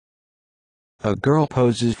A girl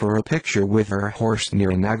poses for a picture with her horse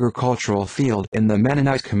near an agricultural field in the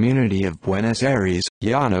Mennonite community of Buenos Aires,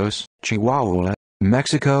 Llanos, Chihuahua,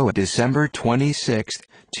 Mexico. December 26,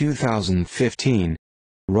 2015.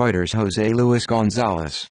 Reuters. Jose Luis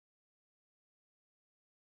Gonzalez.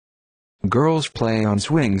 Girls play on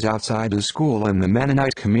swings outside a school in the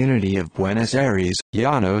Mennonite community of Buenos Aires,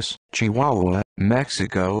 Llanos, Chihuahua,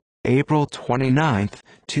 Mexico, April 29,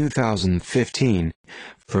 2015.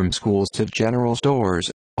 From schools to general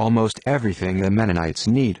stores, almost everything the Mennonites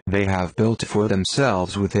need they have built for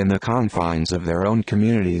themselves within the confines of their own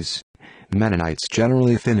communities. Mennonites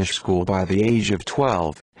generally finish school by the age of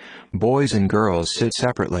 12. Boys and girls sit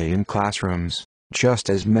separately in classrooms, just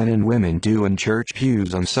as men and women do in church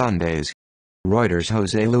pews on Sundays. Reuters.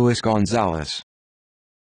 Jose Luis Gonzalez.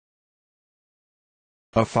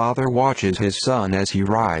 A father watches his son as he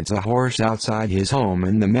rides a horse outside his home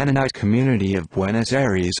in the Mennonite community of Buenos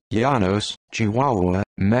Aires, Llanos, Chihuahua,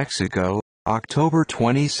 Mexico, October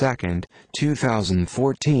 22,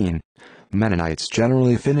 2014. Mennonites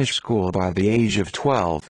generally finish school by the age of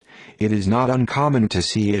 12. It is not uncommon to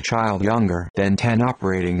see a child younger than 10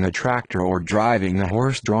 operating a tractor or driving a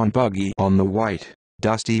horse-drawn buggy on the white,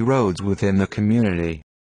 dusty roads within the community.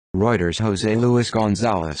 Reuters. Jose Luis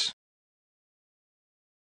Gonzalez.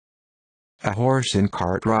 A horse and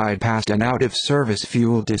cart ride past an out-of-service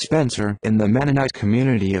fuel dispenser in the Mennonite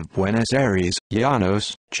community of Buenos Aires,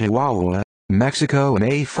 Llanos, Chihuahua, Mexico.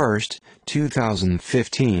 May 1,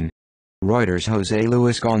 2015. Reuters. Jose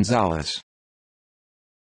Luis Gonzalez.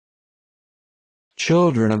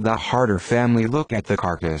 Children of the Harder family look at the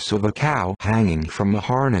carcass of a cow hanging from a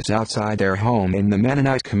harness outside their home in the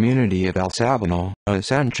Mennonite community of El Sabinal,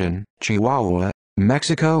 Ascension, Chihuahua,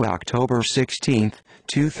 Mexico. October 16,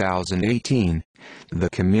 2018. The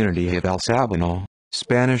community of El Sabinal,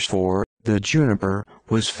 Spanish for the juniper,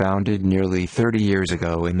 was founded nearly 30 years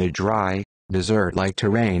ago in the dry, desert-like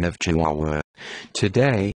terrain of Chihuahua.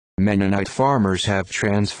 Today, Mennonite farmers have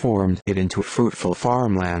transformed it into fruitful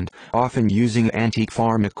farmland, often using antique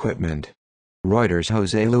farm equipment. Reuters.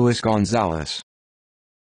 Jose Luis Gonzalez.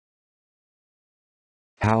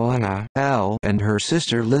 Helena L. and her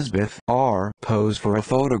sister Lisbeth R. pose for a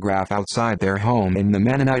photograph outside their home in the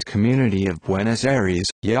Mennonite community of Buenos Aires,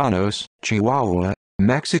 Llanos, Chihuahua,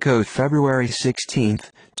 Mexico. February 16,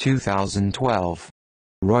 2012.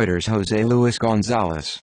 Reuters. Jose Luis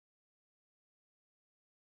Gonzalez.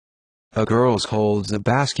 A girl holds a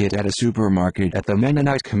basket at a supermarket at the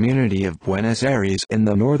Mennonite community of Buenos Aires in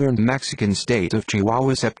the northern Mexican state of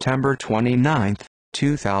Chihuahua. September 29,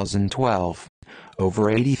 2012. Over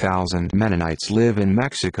 80,000 Mennonites live in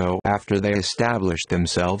Mexico after they established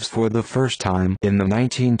themselves for the first time in the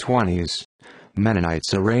 1920s.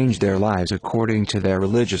 Mennonites arrange their lives according to their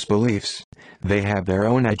religious beliefs. They have their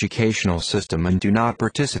own educational system and do not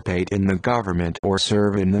participate in the government or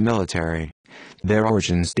serve in the military. Their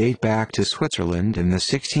origins date back to Switzerland in the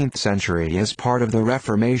 16th century as part of the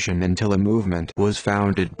Reformation until a movement was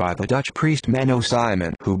founded by the Dutch priest Menno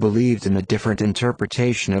Simon, who believed in a different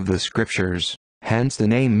interpretation of the scriptures, hence the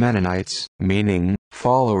name Mennonites, meaning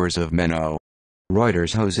followers of Menno.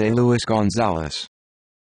 Reuters. Jose Luis Gonzalez.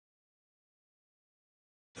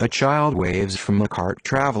 A child waves from a cart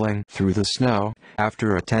traveling through the snow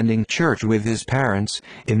after attending church with his parents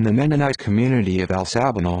in the Mennonite community of El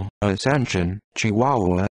Sabinal, Ascension,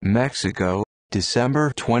 Chihuahua, Mexico.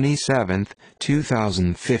 December 27,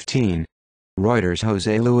 2015. Reuters.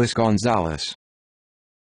 Jose Luis Gonzalez.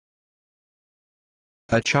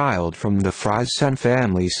 A child from the Friesen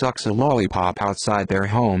family sucks a lollipop outside their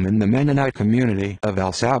home in the Mennonite community of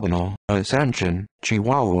El Sabinal, Ascension,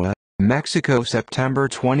 Chihuahua, Mexico. September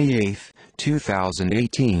 28,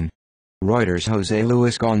 2018. Reuters. Jose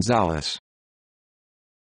Luis Gonzalez.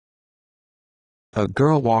 A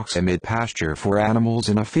girl walks amid pasture for animals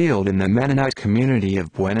in a field in the Mennonite community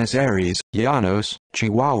of Buenos Aires, Llanos,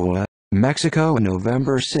 Chihuahua, Mexico.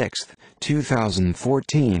 November 6,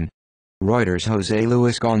 2014. Reuters. Jose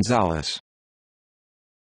Luis Gonzalez.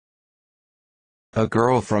 A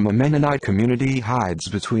girl from a Mennonite community hides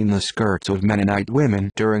between the skirts of Mennonite women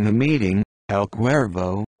during a meeting, El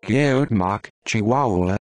Cuervo, Cuauhtémoc,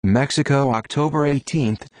 Chihuahua, Mexico. October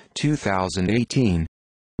 18, 2018.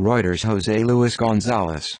 Reuters. Jose Luis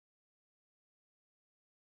Gonzalez.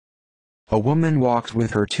 A woman walks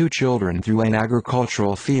with her 2 children through an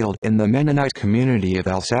agricultural field in the Mennonite community of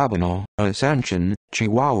El Sabinal, Ascension,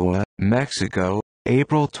 Chihuahua, Mexico.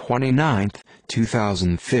 April 29,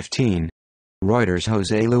 2015. Reuters.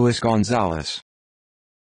 Jose Luis Gonzalez.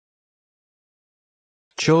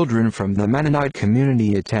 Children from the Mennonite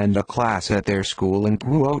community attend a class at their school in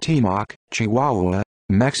Cuauhtémoc, Chihuahua,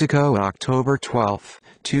 Mexico, October 12,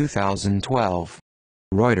 2012.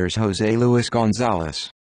 Reuters. Jose Luis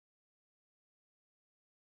Gonzalez.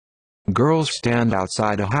 Girls stand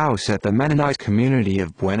outside a house at the Mennonite community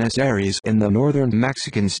of Buenos Aires in the northern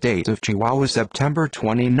Mexican state of Chihuahua, September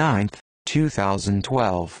 29,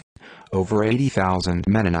 2012. Over 80,000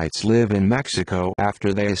 Mennonites live in Mexico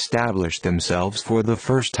after they established themselves for the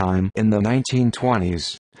first time in the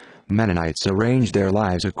 1920s. Mennonites arrange their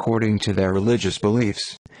lives according to their religious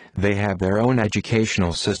beliefs. They have their own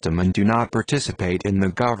educational system and do not participate in the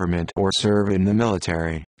government or serve in the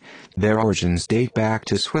military. Their origins date back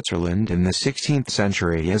to Switzerland in the 16th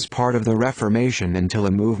century as part of the Reformation, until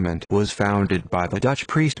a movement was founded by the Dutch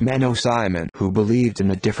priest Mennonites who believed in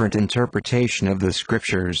a different interpretation of the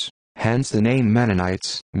scriptures, hence the name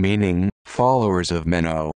Mennonites, meaning followers of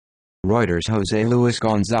Menno. Reuters. Jose Luis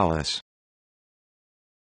Gonzalez.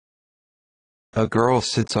 A girl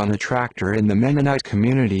sits on a tractor in the Mennonite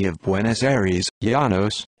community of Buenos Aires,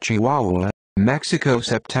 Llanos, Chihuahua, Mexico,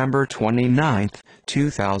 September 29,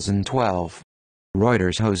 2012.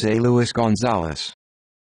 Reuters. Jose Luis Gonzalez.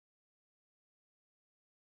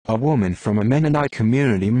 A woman from a Mennonite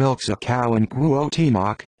community milks a cow in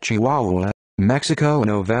Cuauhtémoc, Chihuahua, Mexico,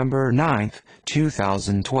 November 9,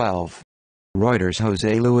 2012. Reuters.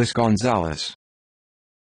 Jose Luis Gonzalez.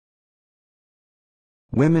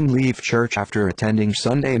 Women leave church after attending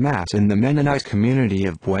Sunday Mass in the Mennonite community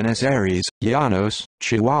of Buenos Aires, Llanos,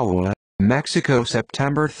 Chihuahua, Mexico,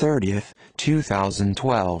 September 30,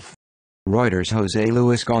 2012. Reuters. Jose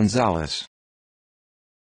Luis Gonzalez.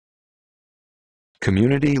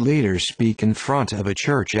 Community leaders speak in front of a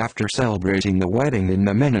church after celebrating the wedding in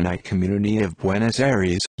the Mennonite community of Buenos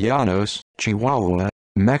Aires, Llanos, Chihuahua,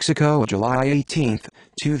 Mexico, July 18,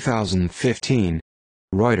 2015.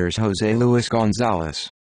 Reuters. Jose Luis Gonzalez.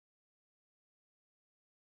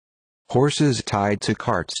 Horses tied to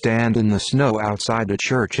carts stand in the snow outside a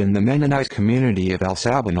church in the Mennonite community of El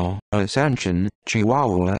Sabinal, Ascension,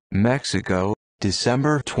 Chihuahua, Mexico,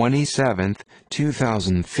 December 27,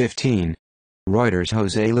 2015. Reuters.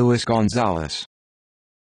 Jose Luis Gonzalez.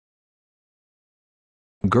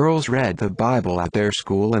 Girls read the Bible at their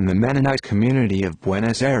school in the Mennonite community of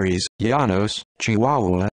Buenos Aires, Llanos,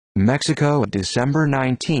 Chihuahua, Mexico, December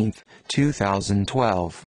 19,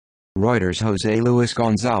 2012. Reuters. Jose Luis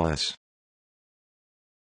Gonzalez.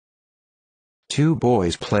 Two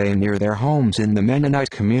boys play near their homes in the Mennonite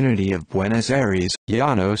community of Buenos Aires,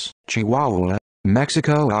 Llanos, Chihuahua,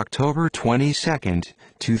 Mexico, October 22,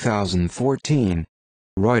 2014.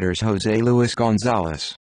 Reuters. Jose Luis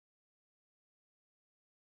Gonzalez.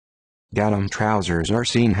 Denim trousers are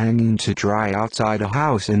seen hanging to dry outside a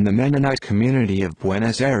house in the Mennonite community of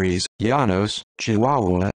Buenos Aires, Llanos,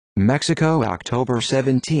 Chihuahua, Mexico, October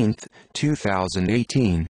 17,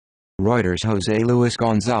 2018. Reuters. Jose Luis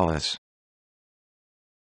Gonzalez.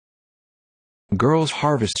 Girls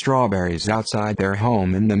harvest strawberries outside their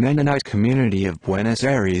home in the Mennonite community of Buenos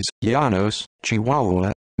Aires, Llanos,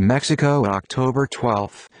 Chihuahua, Mexico, October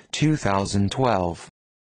 12, 2012.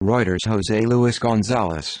 Reuters. Jose Luis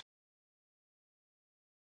Gonzalez.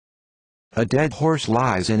 A dead horse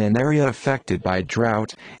lies in an area affected by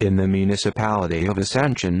drought in the municipality of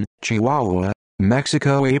Ascension, Chihuahua,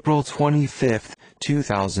 Mexico, April 25,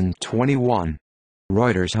 2021.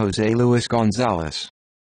 Reuters. Jose Luis Gonzalez.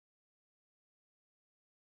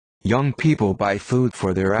 Young people buy food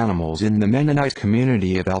for their animals in the Mennonite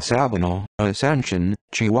community of El Sabinal, Ascension,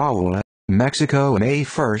 Chihuahua, Mexico, May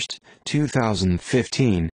 1,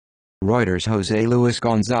 2015. Reuters. Jose Luis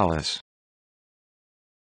Gonzalez.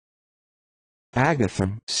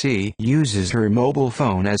 Agatha C. uses her mobile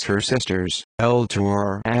phone as her sisters,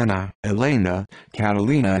 Eltor, Anna, Elena,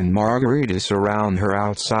 Catalina and Margarita surround her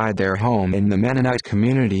outside their home in the Mennonite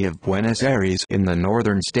community of Buenos Aires in the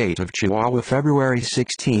northern state of Chihuahua, February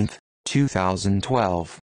 16,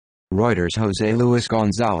 2012. Reuters. Jose Luis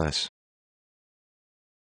Gonzalez.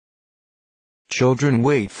 Children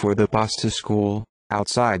wait for the bus to school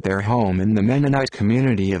outside their home in the Mennonite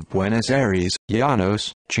community of Buenos Aires,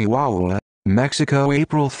 Llanos, Chihuahua, Mexico,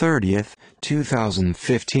 April 30,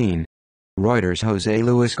 2015. Reuters. Jose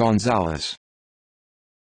Luis Gonzalez.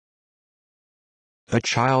 A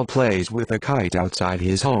child plays with a kite outside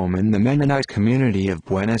his home in the Mennonite community of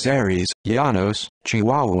Buenos Aires, Llanos,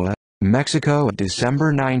 Chihuahua, Mexico,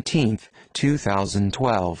 December 19,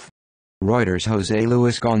 2012. Reuters. Jose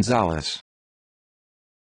Luis Gonzalez.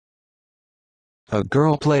 A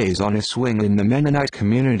girl plays on a swing in the Mennonite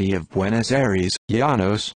community of Buenos Aires,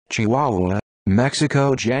 Llanos, Chihuahua,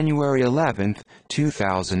 Mexico, January 11,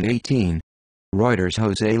 2018. Reuters.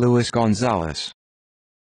 Jose Luis Gonzalez.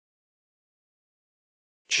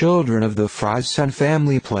 Children of the Friesen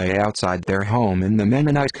family play outside their home in the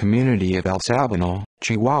Mennonite community of El Sabinal,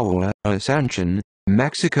 Chihuahua, Ascension,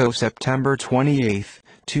 Mexico, September 28,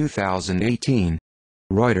 2018.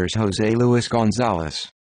 Reuters. Jose Luis Gonzalez.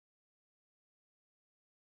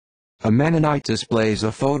 A Mennonite displays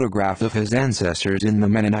a photograph of his ancestors in the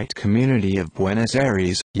Mennonite community of Buenos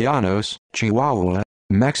Aires, Llanos, Chihuahua,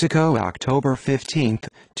 Mexico, October 15,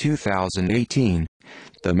 2018.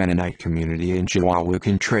 The Mennonite community in Chihuahua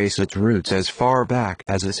can trace its roots as far back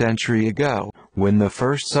as a century ago, when the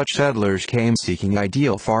first such settlers came seeking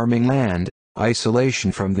ideal farming land,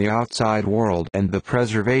 isolation from the outside world, and the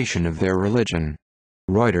preservation of their religion.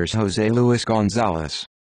 Reuters. Jose Luis Gonzalez.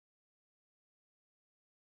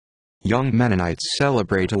 Young Mennonites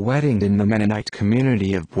celebrate a wedding in the Mennonite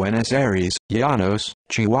community of Buenos Aires, Llanos,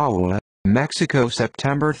 Chihuahua, Mexico,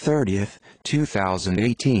 September 30,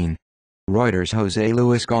 2018. Reuters. Jose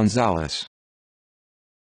Luis Gonzalez.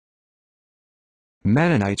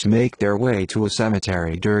 Mennonites make their way to a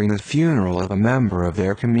cemetery during the funeral of a member of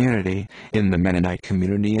their community, in the Mennonite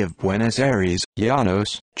community of Buenos Aires,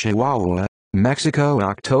 Llanos, Chihuahua, Mexico,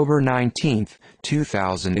 October 19,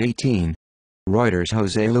 2018. Reuters.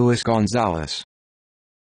 Jose Luis Gonzalez.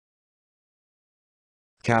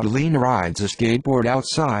 Catalina rides a skateboard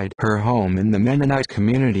outside her home in the Mennonite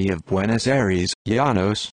community of Buenos Aires,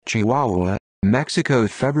 Llanos, Chihuahua, Mexico,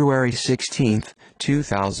 February 16,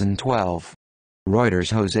 2012.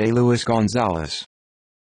 Reuters. Jose Luis Gonzalez.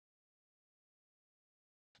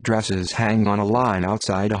 Dresses hang on a line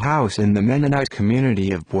outside a house in the Mennonite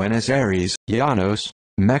community of Buenos Aires, Llanos,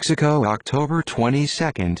 Mexico, October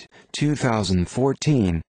 22,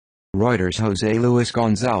 2014. Reuters. Jose Luis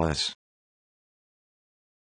Gonzalez.